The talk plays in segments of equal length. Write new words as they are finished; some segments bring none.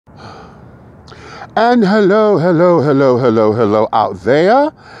And hello out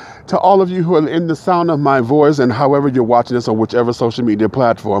there. To all of you who are in the sound of my voice and however you're watching this on whichever social media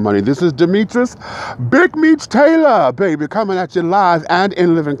platform, honey, this is Demetrius Big Meats Taylor, baby, coming at you live and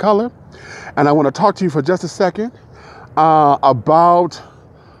in living color. And I want to talk to you for just a second about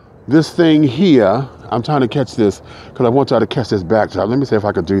this thing here. I'm trying to catch this because I want y'all to catch this backdrop. Let me see if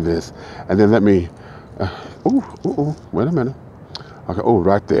I can do this. And then let me, wait a minute. Okay, oh,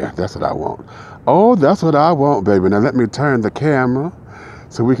 right there. That's what I want. Oh, that's what I want, baby. Now let me turn the camera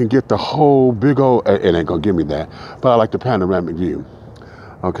so we can get the whole big old, it ain't gonna give me that, but I like the panoramic view.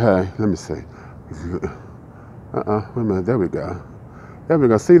 Okay, let me see. Wait a minute, there we go. There we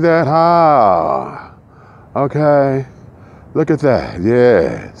go, see that? Ah, okay. Look at that,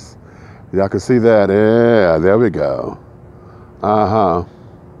 yes. Y'all can see that, yeah, there we go. Uh-huh.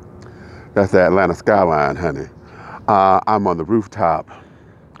 That's the Atlanta skyline, honey. I'm on the rooftop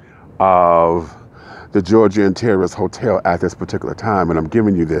of the Georgia and Terrace Hotel at this particular time, and I'm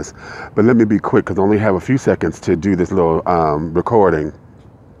giving you this. But let me be quick because I only have a few seconds to do this little recording.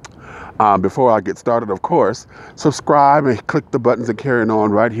 Before I get started, of course, subscribe and click the buttons and carrying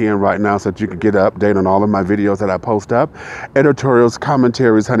on right here and right now so that you can get an update on all of my videos that I post up. Editorials,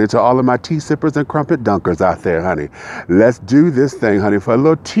 commentaries, honey, to all of my tea sippers and crumpet dunkers out there, honey. Let's do this thing, honey, for a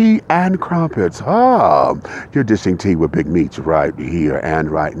little tea and crumpets. Oh, you're dishing tea with Big Meats right here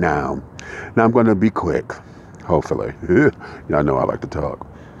and right now. Now, I'm going to be quick, hopefully. Y'all know I like to talk.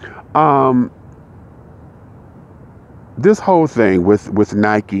 This whole thing with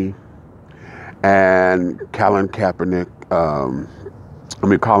Nike and Colin Kapernick, Colin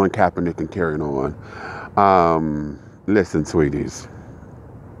Kaepernick and carrying on. Listen, sweeties,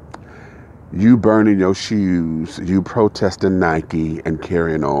 you burning your shoes, you protesting Nike and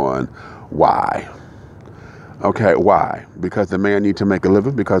carrying on. Why? Okay, why? Because the man needs to make a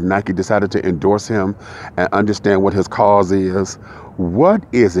living, because Nike decided to endorse him and understand what his cause is. What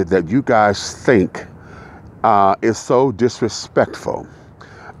is it that you guys think is so disrespectful?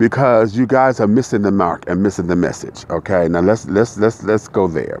 Because you guys are missing the mark and missing the message. Okay, now let's go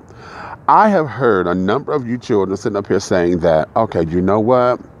there. I have heard a number of you children sitting up here saying that, okay, you know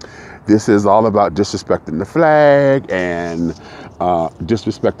what? This is all about disrespecting the flag and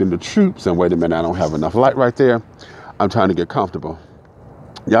disrespecting the troops. And wait a minute, I don't have enough light right there. I'm trying to get comfortable.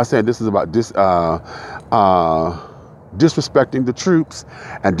 Y'all saying this is about disrespecting the troops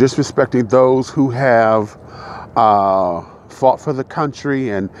and disrespecting those who have fought for the country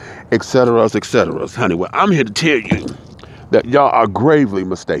and et cetera, honey. Well, I'm here to tell you that y'all are gravely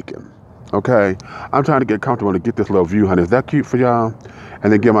mistaken. Okay, I'm trying to get comfortable to get this little view, honey. Is that cute for y'all?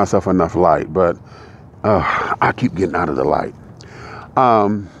 And then give myself enough light, but I keep getting out of the light.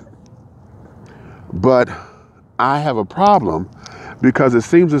 But I have a problem because it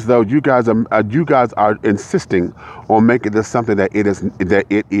seems as though you guys are insisting on making this something that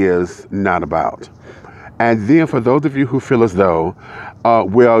it is not about. And then for those of you who feel as though,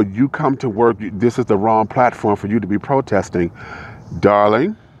 well, you come to work, this is the wrong platform for you to be protesting,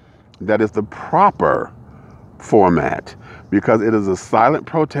 darling, that is the proper format, because it is a silent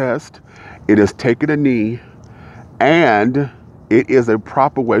protest, it is taking a knee, and it is a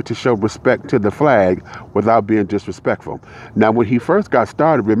proper way to show respect to the flag without being disrespectful. Now, when he first got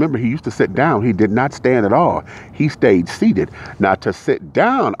started, remember, he used to sit down. He did not stand at all. He stayed seated. Now, to sit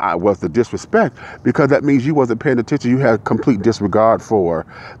down was the disrespect, because that means you wasn't paying attention. You had complete disregard for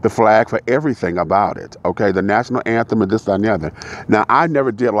the flag, for everything about it. Okay, the national anthem and this and the other. Now, I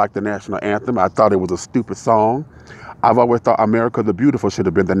never did like the national anthem. I thought it was a stupid song. I've always thought America the Beautiful should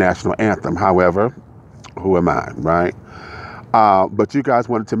have been the national anthem. However, who am I, right? But you guys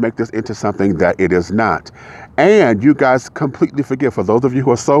wanted to make this into something that it is not. And you guys completely forget, for those of you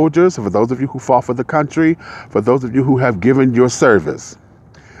who are soldiers, for those of you who fought for the country, for those of you who have given your service,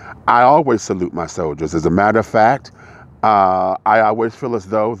 I always salute my soldiers. As a matter of fact, I always feel as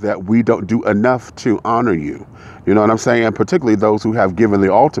though that we don't do enough to honor you. You know what I'm saying? And particularly those who have given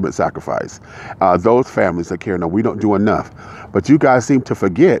the ultimate sacrifice. Those families that care. No, we don't do enough. But you guys seem to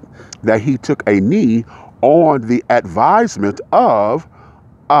forget that he took a knee on the advisement of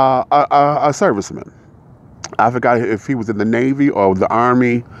a serviceman. I forgot if he was in the Navy or the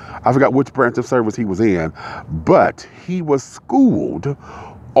Army. I forgot which branch of service he was in. But he was schooled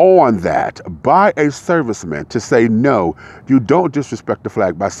on that by a serviceman to say, no, you don't disrespect the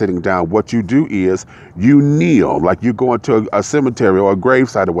flag by sitting down. What you do is you kneel, like you go into a cemetery or a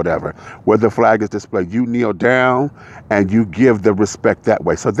gravesite or whatever, where the flag is displayed. You kneel down and you give the respect that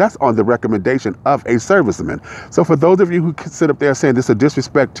way. So that's on the recommendation of a serviceman. So for those of you who sit up there saying this is a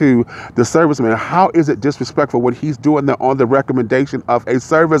disrespect to the serviceman, how is it disrespectful when he's doing that on the recommendation of a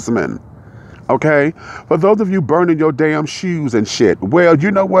serviceman? Okay? For those of you burning your damn shoes and shit, well,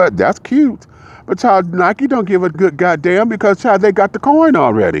 you know what? That's cute. But child, Nike don't give a good goddamn because child, they got the coin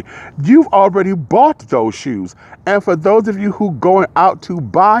already. You've already bought those shoes. And for those of you who going out to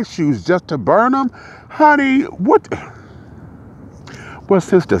buy shoes just to burn them, honey, what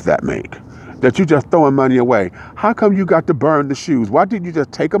sense does that make? That you just throwing money away. How come you got to burn the shoes? Why didn't you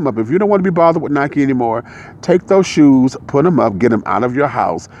just take them up? If you don't want to be bothered with Nike anymore, take those shoes, put them up, get them out of your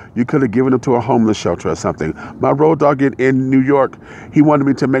house. You could have given them to a homeless shelter or something. My road dog in New York, he wanted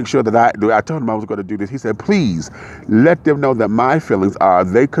me to make sure that I told him I was going to do this. He said, please let them know that my feelings are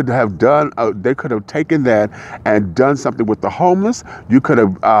they could have taken that and done something with the homeless. You could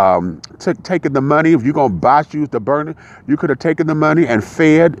have taken the money. If you're going to buy shoes to burn it, you could have taken the money and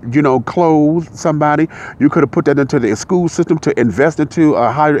fed, clothes somebody. You could have put that into the school system to invest into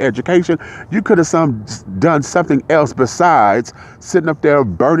higher education. You could have done something else besides sitting up there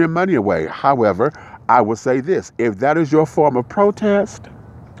burning money away. However, I would say this: if that is your form of protest,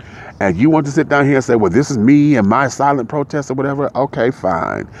 and you want to sit down here and say, well, this is me and my silent protest or whatever, okay,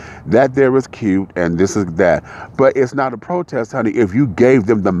 fine. That there is cute and this is that. But it's not a protest, honey, if you gave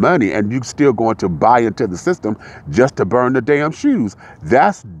them the money and you still going to buy into the system just to burn the damn shoes.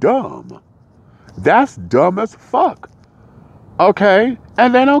 That's dumb. That's dumb as fuck. Okay?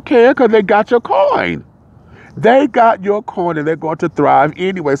 And they don't care because they got your coin. They got your coin and they're going to thrive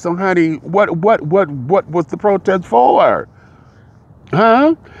anyway. So, honey, what was the protest for?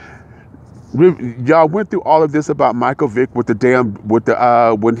 Huh? Y'all went through all of this about Michael Vick about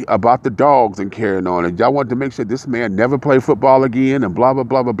the dogs and carrying on, and y'all wanted to make sure this man never play football again and blah blah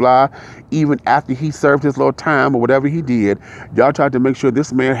blah blah blah. Even after he served his little time or whatever he did, y'all tried to make sure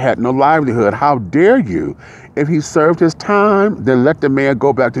this man had no livelihood. How dare you? If he served his time, then let the man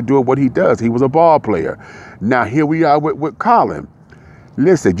go back to doing what he does. He was a ball player. Now here we are with Colin.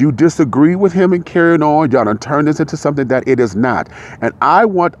 Listen, you disagree with him and carrying on. Y'all done turn this into something that it is not. And I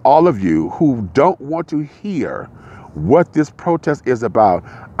want all of you who don't want to hear what this protest is about,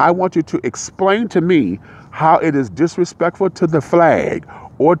 I want you to explain to me how it is disrespectful to the flag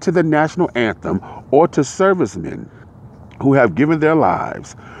or to the national anthem or to servicemen who have given their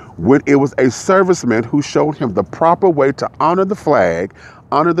lives when it was a serviceman who showed him the proper way to honor the flag,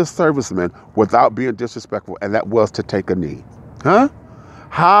 honor the serviceman without being disrespectful, and that was to take a knee. Huh?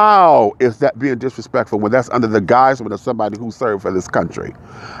 How is that being disrespectful when that's under the guise of somebody who served for this country?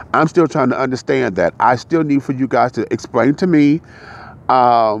 I'm still trying to understand that. I still need for you guys to explain to me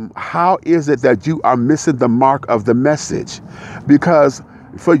how is it that you are missing the mark of the message? Because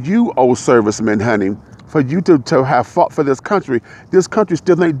for you, old servicemen, honey, for you to have fought for this country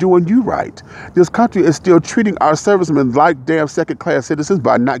still ain't doing you right. This country is still treating our servicemen like damn second-class citizens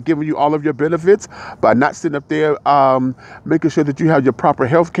by not giving you all of your benefits, by not sitting up there making sure that you have your proper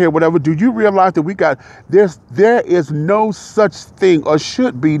health care, whatever. Do you realize that there is no such thing, or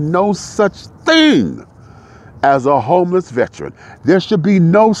should be no such thing, as a homeless veteran? There should be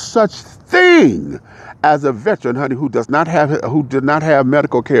no such thing as a veteran, honey, who did not have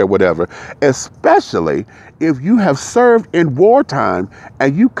medical care, whatever, especially if you have served in wartime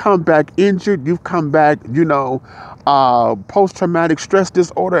and you come back injured, you've come back, post-traumatic stress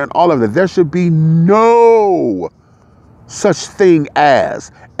disorder and all of that. There should be no such thing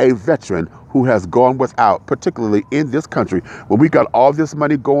as a veteran who has gone without, particularly in this country, when we got all this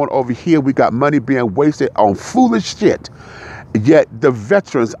money going over here, we got money being wasted on foolish shit. Yet the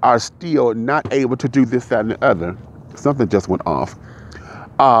veterans are still not able to do this, that, and the other. Something just went off.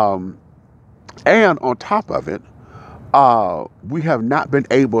 And on top of it, we have not been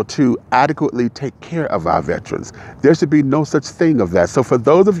able to adequately take care of our veterans. There should be no such thing of that. So for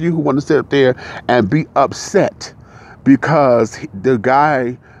those of you who want to sit up there and be upset because the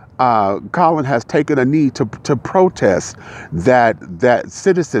guy, Colin, has taken a knee to protest that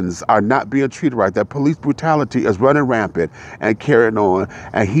citizens are not being treated right, that police brutality is running rampant and carrying on.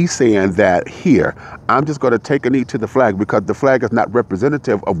 And he's saying that here, I'm just going to take a knee to the flag because the flag is not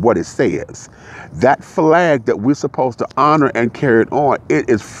representative of what it says. That flag that we're supposed to honor and carry it on, it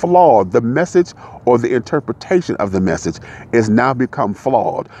is flawed. The message or the interpretation of the message is now become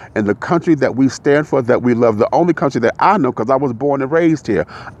flawed. And the country that we stand for, that we love, the only country that I know, because I was born and raised here,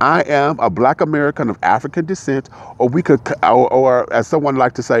 I am a Black American of African descent, or as someone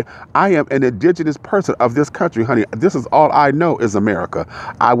like to say, I am an indigenous person of this country, honey. This is all I know is America.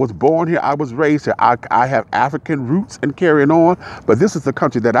 I was born here. I was raised here. I have African roots and carrying on, but this is the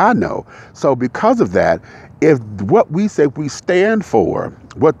country that I know. So because of that, if what we say we stand for,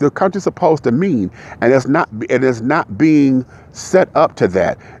 what the country's supposed to mean, and it is not being set up to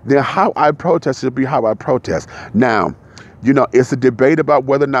that, then how I protest should be how I protest. Now, You know, it's a debate about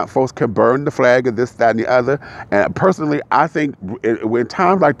whether or not folks can burn the flag and this, that, and the other. And personally, I think when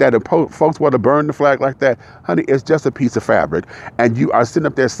times like that, and folks want to burn the flag like that, honey, it's just a piece of fabric. And you are sitting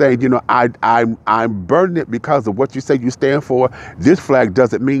up there saying, you know, I'm burning it because of what you say you stand for. This flag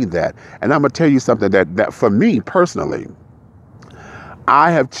doesn't mean that. And I'm going to tell you something that for me personally,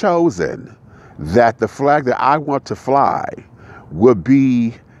 I have chosen that the flag that I want to fly would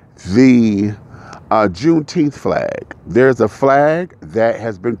be the Juneteenth flag. There's a flag that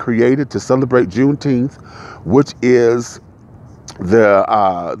has been created to celebrate Juneteenth, which is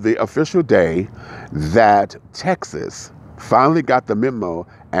the official day that Texas finally got the memo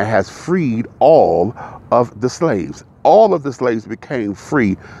and has freed all of the slaves. All of the slaves became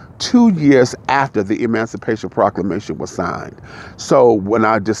free 2 years after the Emancipation Proclamation was signed. So when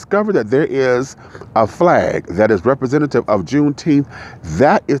I discovered that there is a flag that is representative of Juneteenth,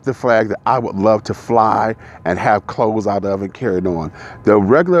 that is the flag that I would love to fly and have clothes out of and carry it on. The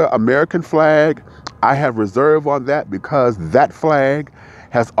regular American flag, I have reserve on that because that flag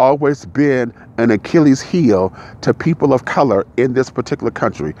has always been an Achilles heel to people of color in this particular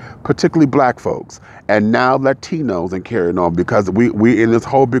country, particularly black folks, and now Latinos and carrying on, because we in this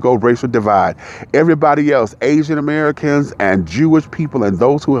whole big old racial divide. Everybody else, Asian Americans and Jewish people and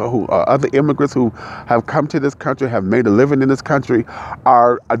those who are other immigrants who have come to this country, have made a living in this country,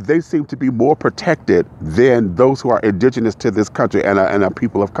 they seem to be more protected than those who are indigenous to this country and are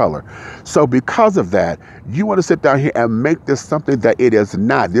people of color. So because of that, you want to sit down here and make this something that it is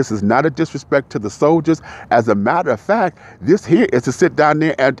not. This is not a disrespect to the soldiers. As a matter of fact, this here is to sit down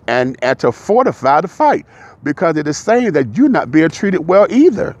there and to fortify the fight, because it is saying that you're not being treated well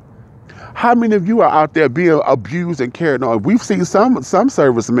either. How many of you are out there being abused and carried on? We've seen some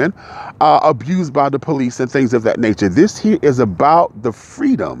servicemen abused by the police and things of that nature. This here is about the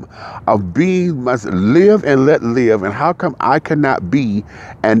freedom of being, must live and let live. And how come I cannot be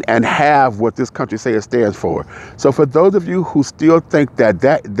and have what this country says it stands for? So for those of you who still think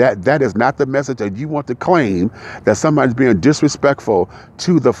that is not the message, that you want to claim that somebody's being disrespectful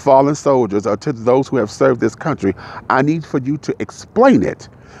to the fallen soldiers or to those who have served this country, I need for you to explain it.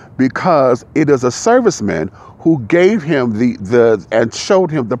 Because it is a serviceman who gave him and showed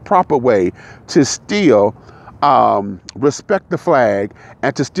him the proper way to still respect the flag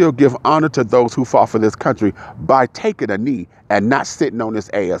and to still give honor to those who fought for this country by taking a knee and not sitting on his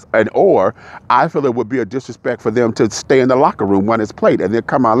ass. Or I feel it would be a disrespect for them to stay in the locker room when it's played and then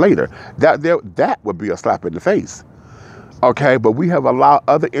come out later. That would be a slap in the face. Okay, but we have allowed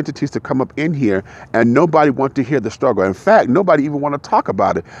other entities to come up in here and nobody wants to hear the struggle. In fact, nobody even want to talk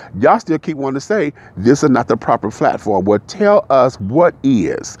about it. Y'all still keep wanting to say, this is not the proper platform. Well, tell us what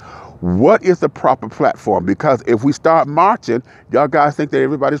is. What is the proper platform? Because if we start marching, y'all guys think that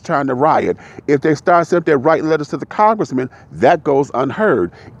everybody's trying to riot. If they start sitting there writing letters to the congressman, that goes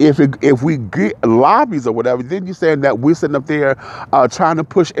unheard. If we get lobbies or whatever, then you're saying that we're sitting up there trying to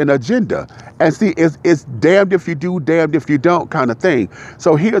push an agenda. And see, it's damned if you do, damned if you don't kind of thing.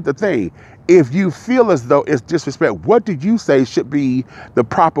 So here's the thing. If you feel as though it's disrespect, what do you say should be the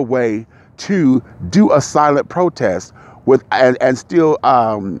proper way to do a silent protest with and still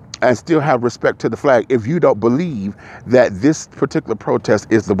have respect to the flag if you don't believe that this particular protest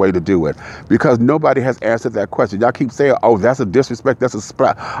is the way to do it? Because nobody has answered that question. Y'all keep saying, oh, that's a disrespect, that's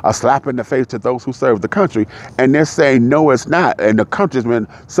a slap in the face to those who serve the country. And they're saying, no, it's not. And the countryman,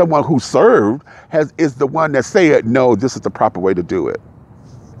 someone who served, is the one that said, no, this is the proper way to do it.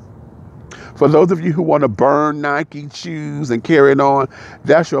 For those of you who want to burn Nike shoes and carry it on,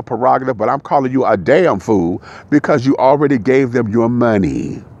 that's your prerogative, but I'm calling you a damn fool because you already gave them your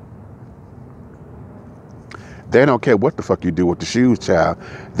money. They don't care what the fuck you do with the shoes, child.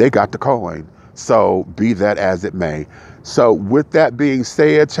 They got the coin. So be that as it may. So with that being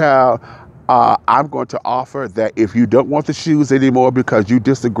said, child, I'm going to offer that if you don't want the shoes anymore because you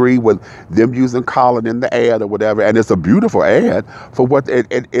disagree with them using Colin in the ad or whatever, and it's a beautiful ad for what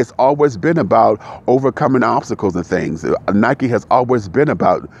it's always been about, overcoming obstacles and things. Nike has always been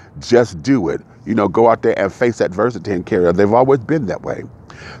about just do it. You know, go out there and face adversity and carry on. They've always been that way.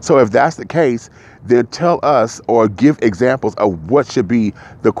 So if that's the case, then tell us or give examples of what should be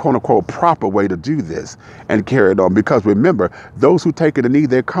the quote unquote proper way to do this and carry it on. Because remember, those who take a knee,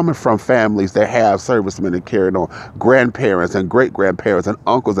 they're coming from families that have servicemen and carried on, grandparents and great grandparents and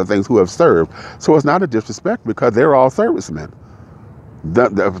uncles and things who have served. So it's not a disrespect because they're all servicemen.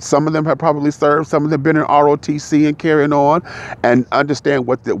 Some of them have probably served, some of them been in ROTC and carrying on, and understand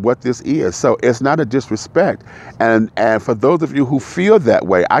what this is. So it's not a disrespect. And for those of you who feel that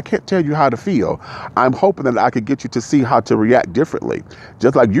way, I can't tell you how to feel. I'm hoping that I could get you to see how to react differently,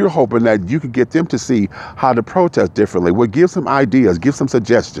 just like you're hoping that you could get them to see how to protest differently. Well, give some ideas, give some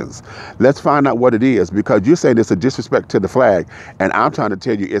suggestions. Let's find out what it is, because you're saying it's a disrespect to the flag, and I'm trying to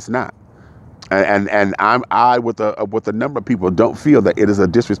tell you it's not. And I with a number of people don't feel that it is a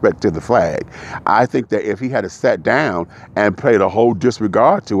disrespect to the flag. I think that if he had sat down and played a whole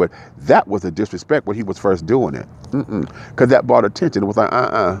disregard to it, that was a disrespect when he was first doing it. Because that brought attention. It was like,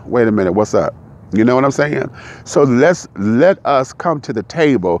 wait a minute, what's up? You know what I'm saying? So let us come to the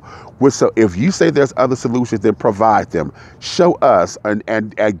table with, so if you say there's other solutions, then provide them. Show us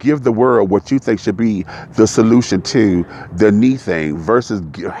and give the world what you think should be the solution to the knee thing, versus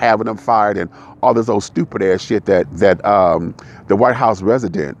having them fired and all this old stupid ass shit that the White House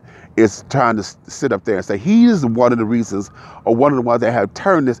resident is trying to sit up there and say he is one of the reasons, or one of the ones that have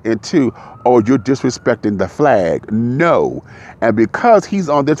turned this into, oh, you're disrespecting the flag. No. And because he's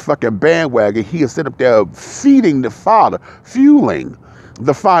on this fucking bandwagon, he is sitting up there fueling the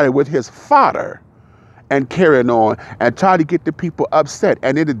fire with his fodder and carrying on and try to get the people upset.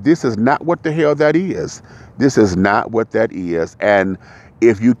 And this is not what the hell that is. This is not what that is. And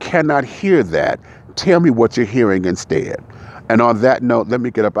if you cannot hear that, tell me what you're hearing instead. And on that note, let me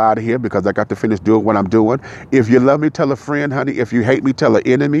get up out of here, because I got to finish doing what I'm doing. If you love me, tell a friend, honey. If you hate me, tell an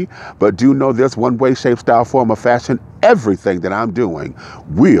enemy. But do know this: one way, shape, style, form, or fashion, everything that I'm doing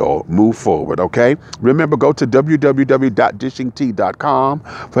will move forward, okay? Remember, go to www.dishingtea.com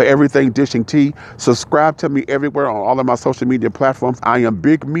for everything Dishing Tea. Subscribe to me everywhere on all of my social media platforms. I am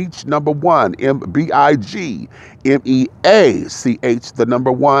Big Meech number 1, MBIGMEACH, the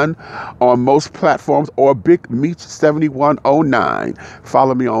number 1 on most platforms, or Big Meech 7109.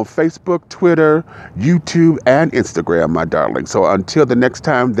 Follow me on Facebook, Twitter, YouTube, and Instagram, my darling. So until the next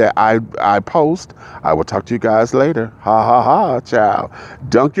time that I post, I will talk to you guys later. Ha ha ha, ciao.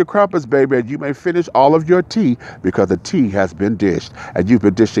 Dunk your crumpets, baby, and you may finish all of your tea, because the tea has been dished, and you've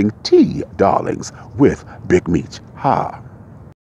been dishing tea, darlings, with Big Meech. Ha.